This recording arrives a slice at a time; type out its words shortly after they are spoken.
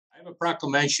have a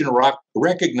proclamation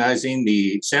recognizing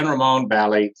the San Ramon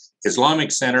Valley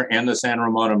Islamic Center and the San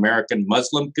Ramon American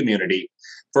Muslim community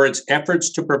for its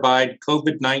efforts to provide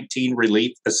COVID-19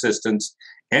 relief assistance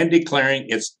and declaring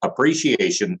its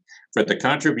appreciation for the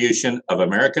contribution of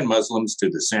American Muslims to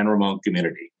the San Ramon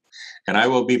community. And I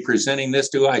will be presenting this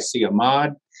to, I see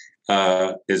Imad,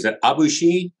 is it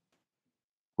Abboushi?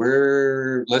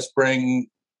 Let's bring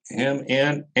him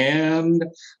in, and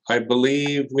I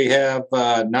believe we have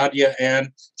Nadia and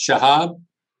Shahab.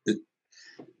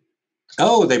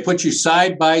 Oh, they put you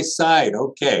side by side.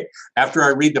 Okay. After I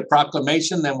read the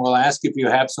proclamation, then we'll ask if you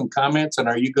have some comments, and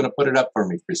are you going to put it up for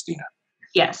me, Christina?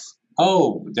 Yes.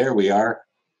 Oh, there we are.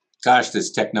 Gosh,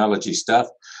 this technology stuff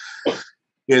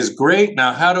is great.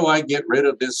 Now, how do I get rid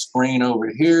of this screen over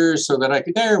here so that I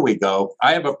can, there we go.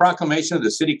 I have a proclamation of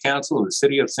the City Council of the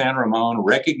City of San Ramon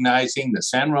recognizing the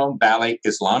San Ramon Valley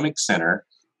Islamic Center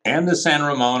and the San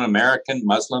Ramon American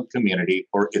Muslim community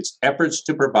for its efforts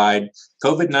to provide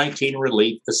COVID-19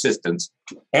 relief assistance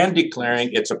and declaring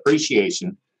its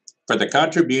appreciation for the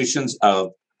contributions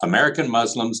of American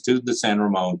Muslims to the San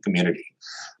Ramon community.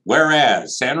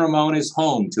 Whereas San Ramon is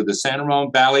home to the San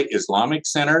Ramon Valley Islamic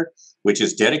Center, which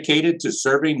is dedicated to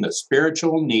serving the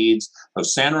spiritual needs of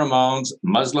San Ramon's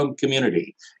Muslim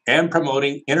community and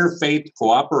promoting interfaith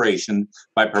cooperation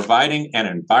by providing an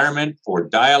environment for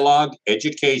dialogue,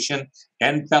 education,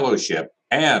 and fellowship.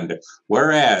 And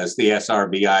whereas the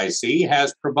SRVIC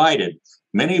has provided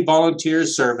many volunteer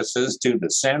services to the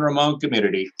San Ramon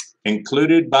community,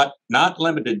 included but not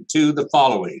limited to the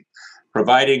following: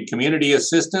 providing community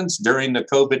assistance during the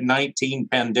COVID-19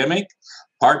 pandemic,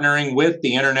 partnering with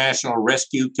the International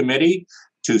Rescue Committee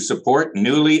to support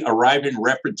newly arriving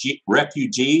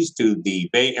refugees to the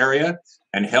Bay Area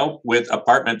and help with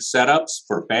apartment setups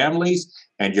for families.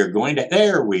 And you're going to,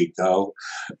 there we go.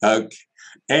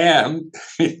 And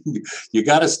you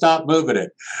got to stop moving it.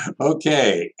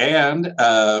 Okay. And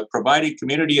providing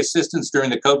community assistance during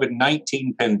the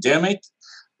COVID-19 pandemic,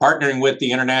 partnering with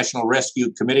the International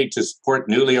Rescue Committee to support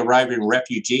newly arriving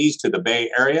refugees to the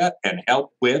Bay Area and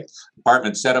help with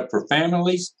apartment setup for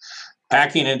families,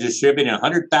 packing and distributing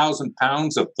 100,000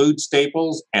 pounds of food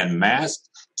staples and masks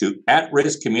to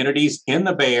at-risk communities in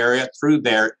the Bay Area through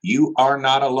their You Are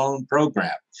Not Alone program,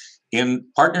 in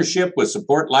partnership with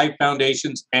Support Life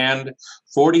Foundations and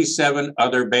 47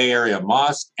 other Bay Area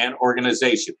mosques and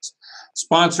organizations,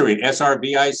 sponsoring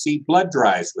SRVIC blood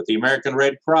drives with the American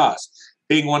Red Cross,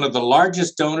 being one of the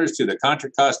largest donors to the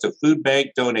Contra Costa Food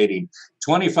Bank, donating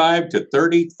 25 to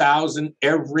 30,000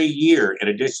 every year, in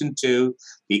addition to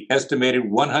the estimated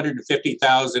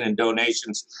 150,000 in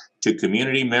donations to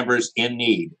community members in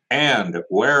need. And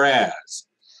whereas,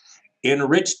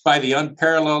 enriched by the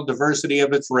unparalleled diversity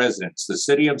of its residents, the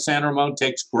City of San Ramon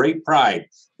takes great pride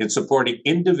in supporting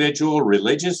individual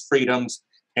religious freedoms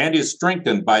and is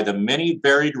strengthened by the many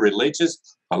varied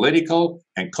religious, political,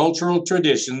 and cultural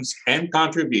traditions and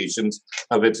contributions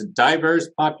of its diverse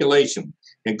population,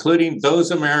 including those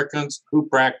Americans who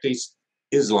practice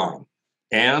Islam.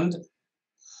 And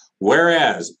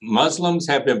whereas Muslims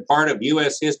have been part of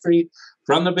U.S. history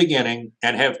from the beginning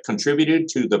and have contributed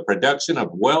to the production of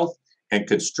wealth and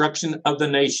construction of the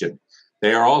nation,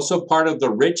 they are also part of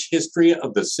the rich history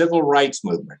of the civil rights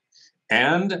movement.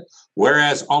 And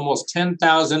whereas almost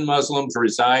 10,000 Muslims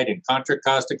reside in Contra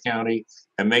Costa County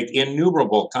and make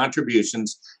innumerable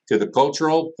contributions to the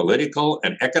cultural, political,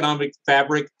 and economic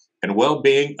fabric and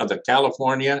well-being of the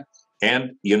California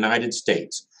and United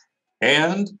States.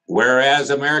 And whereas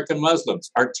American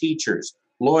Muslims are teachers,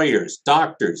 lawyers,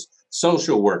 doctors,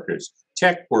 social workers,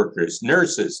 tech workers,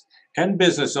 nurses, and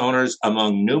business owners,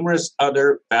 among numerous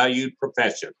other valued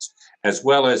professions, as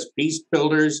well as peace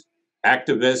builders,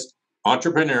 activists,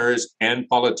 entrepreneurs, and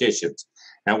politicians.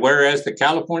 And whereas the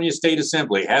California State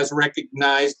Assembly has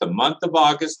recognized the month of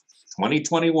August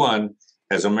 2021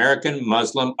 as American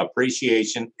Muslim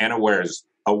Appreciation and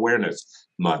Awareness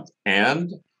Month.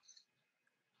 And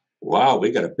wow, we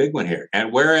got a big one here.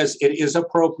 And whereas it is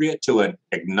appropriate to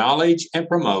acknowledge and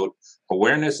promote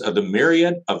awareness of the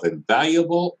myriad of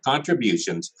invaluable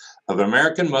contributions of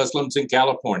American Muslims in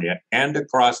California and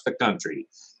across the country,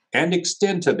 and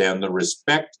extend to them the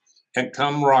respect and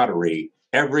camaraderie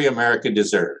every American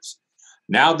deserves.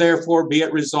 Now, therefore, be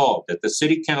it resolved that the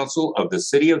City Council of the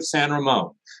City of San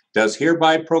Ramon does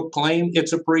hereby proclaim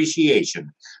its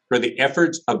appreciation for the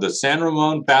efforts of the San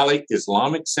Ramon Valley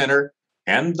Islamic Center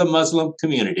and the Muslim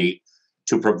community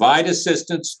to provide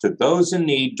assistance to those in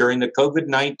need during the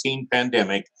COVID-19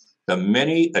 pandemic, the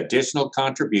many additional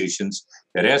contributions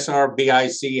that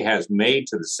SRVIC has made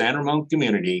to the San Ramon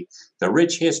community, the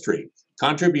rich history,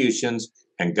 contributions,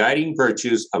 and guiding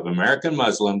virtues of American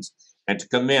Muslims and to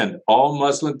commend all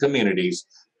Muslim communities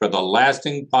for the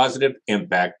lasting positive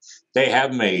impact they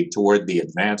have made toward the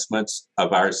advancements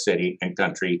of our city and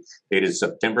country. Dated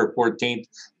September 14th,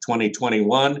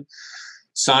 2021.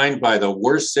 Signed by the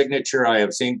worst signature I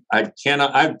have seen.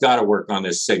 I've got to work on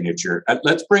this signature.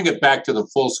 Let's bring it back to the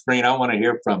full screen. I want to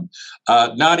hear from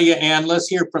Nadia Ann. Let's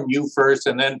hear from you first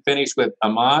and then finish with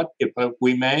Imad, if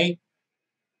we may.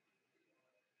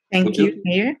 Thank you,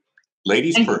 Mayor.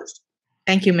 Ladies first.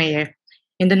 Thank you, Mayor.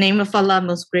 In the name of Allah,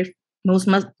 most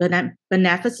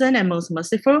beneficent and most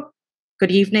merciful,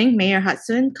 good evening, Mayor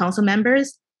Hudson, council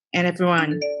members, and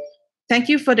everyone. Thank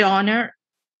you for the honor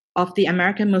of the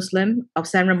American Muslim of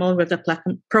San Ramon with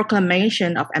the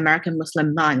Proclamation of American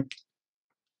Muslim Month.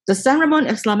 The San Ramon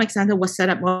Islamic Center was set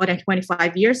up more than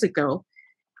 25 years ago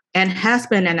and has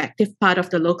been an active part of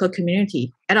the local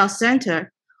community. At our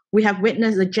center, we have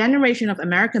witnessed a generation of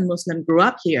American Muslims grew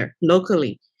up here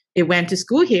locally. They went to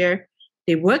school here,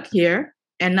 they work here,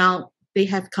 and now they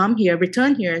have come here,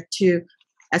 returned here to,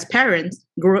 as parents,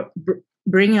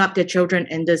 bringing up their children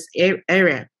in this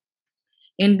area.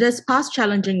 In this past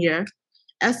challenging year,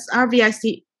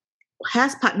 SRVIC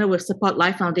has partnered with Support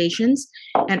Life Foundations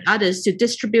and others to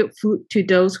distribute food to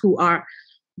those who are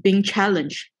being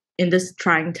challenged in these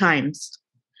trying times.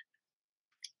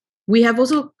 We have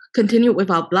also continued with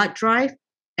our blood drive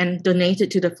and donated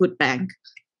to the food bank.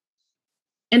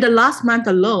 In the last month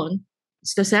alone,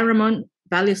 the San Ramon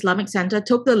Valley Islamic Center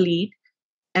took the lead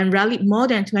and rallied more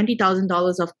than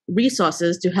 $20,000 of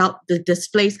resources to help the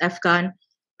displaced Afghan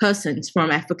persons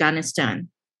from Afghanistan.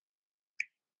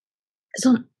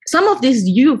 So some of these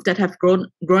youth that have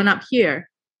grown up here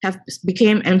have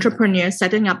become entrepreneurs,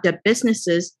 setting up their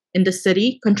businesses in the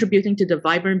city, contributing to the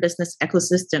vibrant business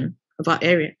ecosystem of our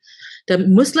area. The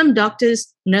Muslim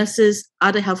doctors, nurses,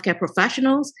 other healthcare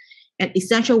professionals, and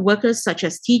essential workers such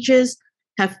as teachers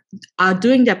are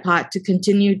doing their part to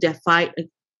continue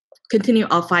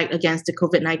our fight against the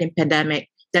COVID-19 pandemic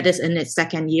that is in its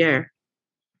second year.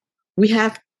 We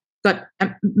have got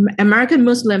American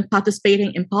Muslims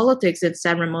participating in politics in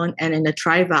San Ramon and in the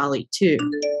Tri-Valley too.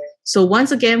 So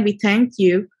once again, we thank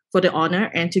you for the honor,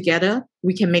 and together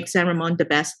we can make San Ramon the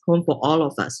best home for all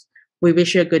of us. We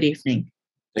wish you a good evening.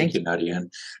 Thank you, Nadia.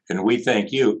 And we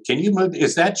thank you. Can you move?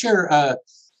 Is that your,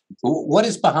 what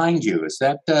is behind you? Is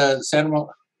that San Ramon?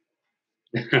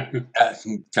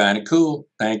 Kind of cool.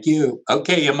 Thank you.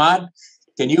 Okay, Imad,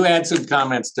 can you add some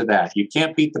comments to that? You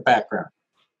can't beat the background.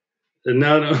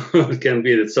 No, it can't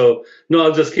beat it. So, no,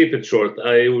 I'll just keep it short.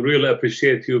 I really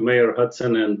appreciate you, Mayor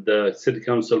Hudson, and the City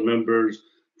Council members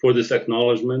for this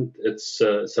acknowledgement. It's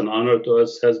an honor to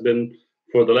us, has been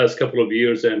for the last couple of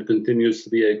years, and continues to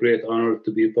be a great honor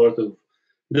to be part of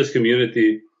this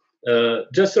community.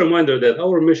 Just a reminder that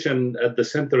our mission at the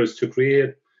center is to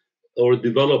create or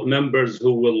develop members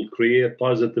who will create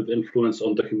positive influence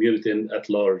on the community at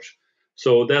large.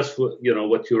 So that's what,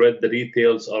 what you read, the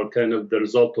details are kind of the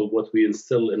result of what we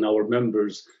instill in our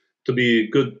members to be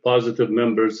good, positive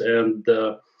members. And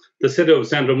the city of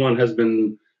San Ramon has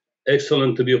been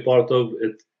excellent to be a part of.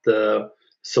 It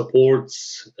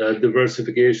supports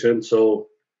diversification. So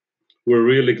we're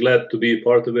really glad to be a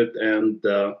part of it, and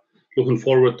looking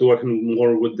forward to working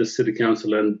more with the City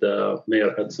Council and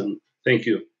Mayor Hudson. Thank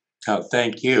you. Oh,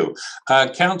 thank you.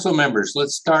 Council members,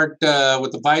 let's start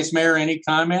with the Vice Mayor. Any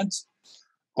comments?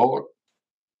 Or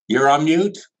you're on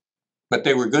mute, but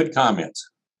they were good comments.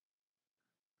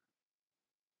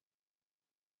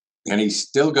 And he's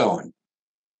still going.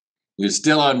 You're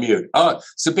still on mute. Oh,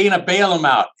 Sabina, bail him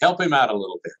out. Help him out a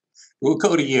little bit. We'll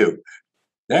go to you.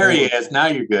 There he is. Now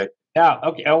you're good. Yeah,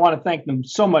 okay. I want to thank them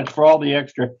so much for all the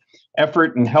extra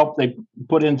effort and help they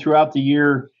put in throughout the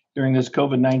year during this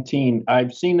COVID-19.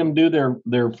 I've seen them do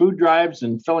their food drives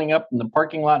and filling up in the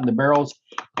parking lot and the barrels,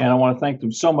 and I want to thank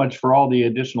them so much for all the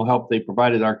additional help they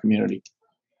provided our community.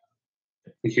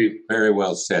 Thank you. Very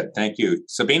well said. Thank you.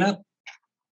 Sabina?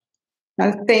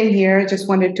 Same here. Just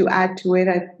wanted to add to it.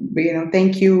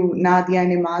 Thank you, Nadia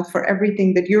and Imad, for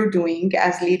everything that you're doing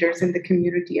as leaders in the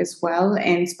community as well,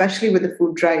 and especially with the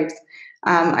food drives.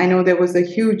 I know there was a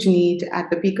huge need at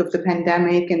the peak of the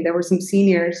pandemic, and there were some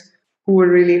seniors who were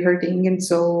really hurting. And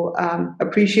so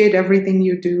appreciate everything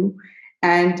you do,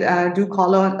 and do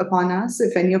call upon us.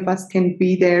 If any of us can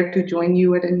be there to join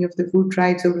you at any of the food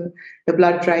drives or the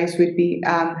blood drives, we'd be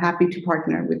happy to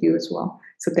partner with you as well.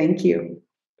 So thank you.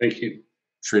 Thank you.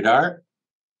 Sridhar?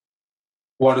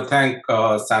 I want to thank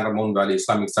San Ramon Valley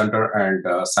Islamic Center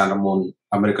and San Ramon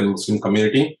American Muslim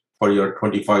community for your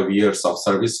 25 years of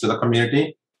service to the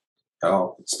community,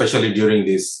 especially during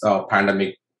this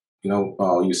pandemic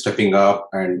you stepping up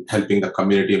and helping the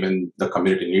community when the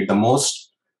community need the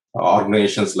most.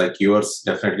 Organizations like yours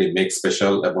definitely make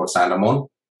special about San Ramon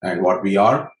and what we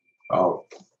are.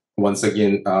 Once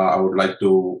again, I would like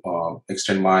to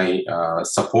extend my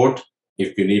support.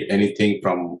 If you need anything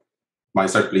from my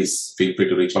side, please feel free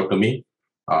to reach out to me.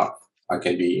 I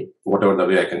can be whatever the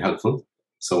way I can helpful.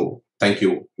 So thank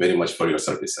you very much for your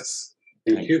services.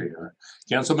 Thank you.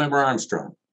 Councilmember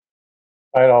Armstrong.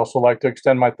 I'd also like to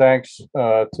extend my thanks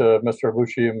to Mr.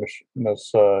 Abboushi and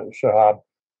Ms. Shahab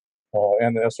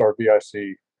and the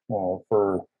SRVIC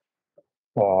for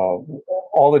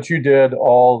all that you did,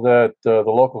 all that the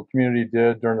local community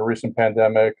did during the recent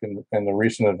pandemic and the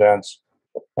recent events.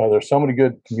 There's so many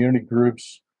good community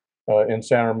groups in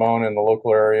San Ramon and the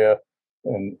local area,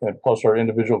 and plus our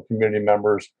individual community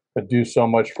members that do so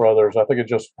much for others. I think it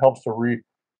just helps to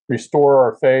restore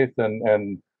our faith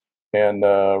and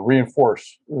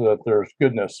reinforce that there's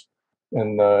goodness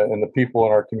in the people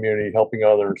in our community helping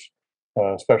others,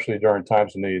 especially during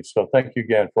times of need. So thank you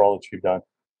again for all that you've done.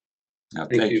 No,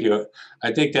 thank you.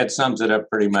 I think that sums it up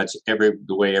pretty much the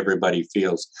way everybody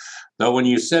feels. Though when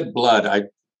you said blood,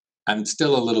 I'm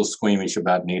still a little squeamish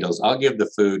about needles. I'll give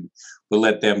the food. We'll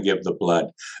let them give the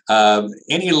blood.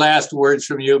 Any last words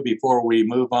from you before we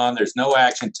move on? There's no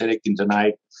action taken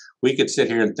tonight. We could sit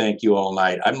here and thank you all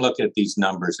night. I'm looking at these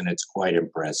numbers and it's quite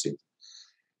impressive.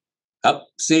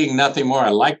 Seeing nothing more. I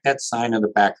like that sign in the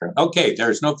background. Okay,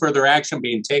 there's no further action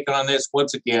being taken on this.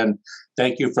 Once again,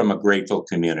 thank you from a grateful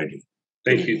community.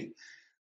 Thank you.